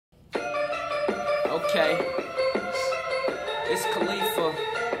Okay. It's Khaleefa.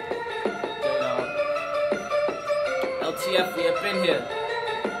 LTF, we up in here.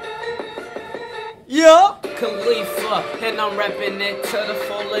 Yeah. Khaleefa, and I'm reppin' it to the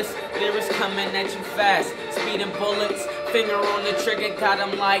fullest. Lyrics coming at you fast, speeding bullets. Finger on the trigger, got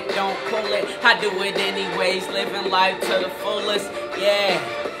 'em like, don't pull it. I do it anyways, living life to the fullest. Yeah.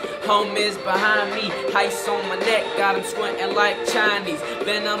 Home is behind me, ice on my neck, got 'em squinting like Chinese.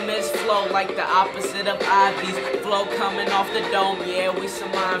 Venomous flow like the opposite of Ivy's. Flow coming off the dome, yeah, we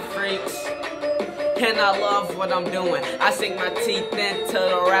some mind freaks. And I love what I'm doing. I sink my teeth into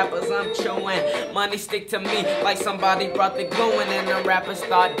the rappers I'm chewing. Money stick to me like somebody brought the glue in. And the rappers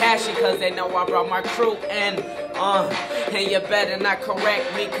start dashing cause they know I brought my crew in. And you better not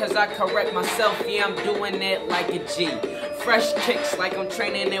correct me cause I correct myself. Yeah, I'm doing it like a G. Fresh kicks like I'm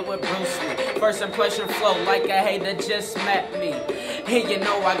training it with Bruce Lee. First impression flow like a hater just met me. And you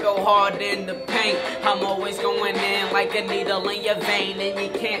know I go hard in the paint. I'm always going in like a needle in your vein. And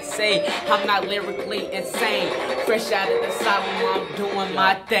you can't say I'm not lyrically insane. Fresh out of the asylum, I'm doing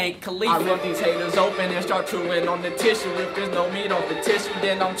my thing. Khaleefa. I rip these haters open and start chewing on the tissue. If there's no meat off the tissue,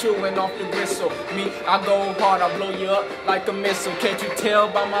 then I'm chewing off the gristle. Me, I go hard, I blow you up like a missile. Can't you tell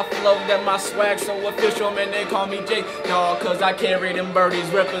by my flow that my swag so official? Man, they call me J, dawg, cause I carry them birdies.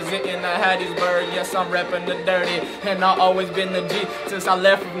 Representing the Hattiesburg, yes, I'm repping the dirty. And I always been the G since I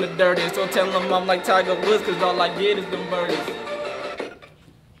left from the dirty. So tell them I'm like Tiger Woods, cause all I get is them birdies.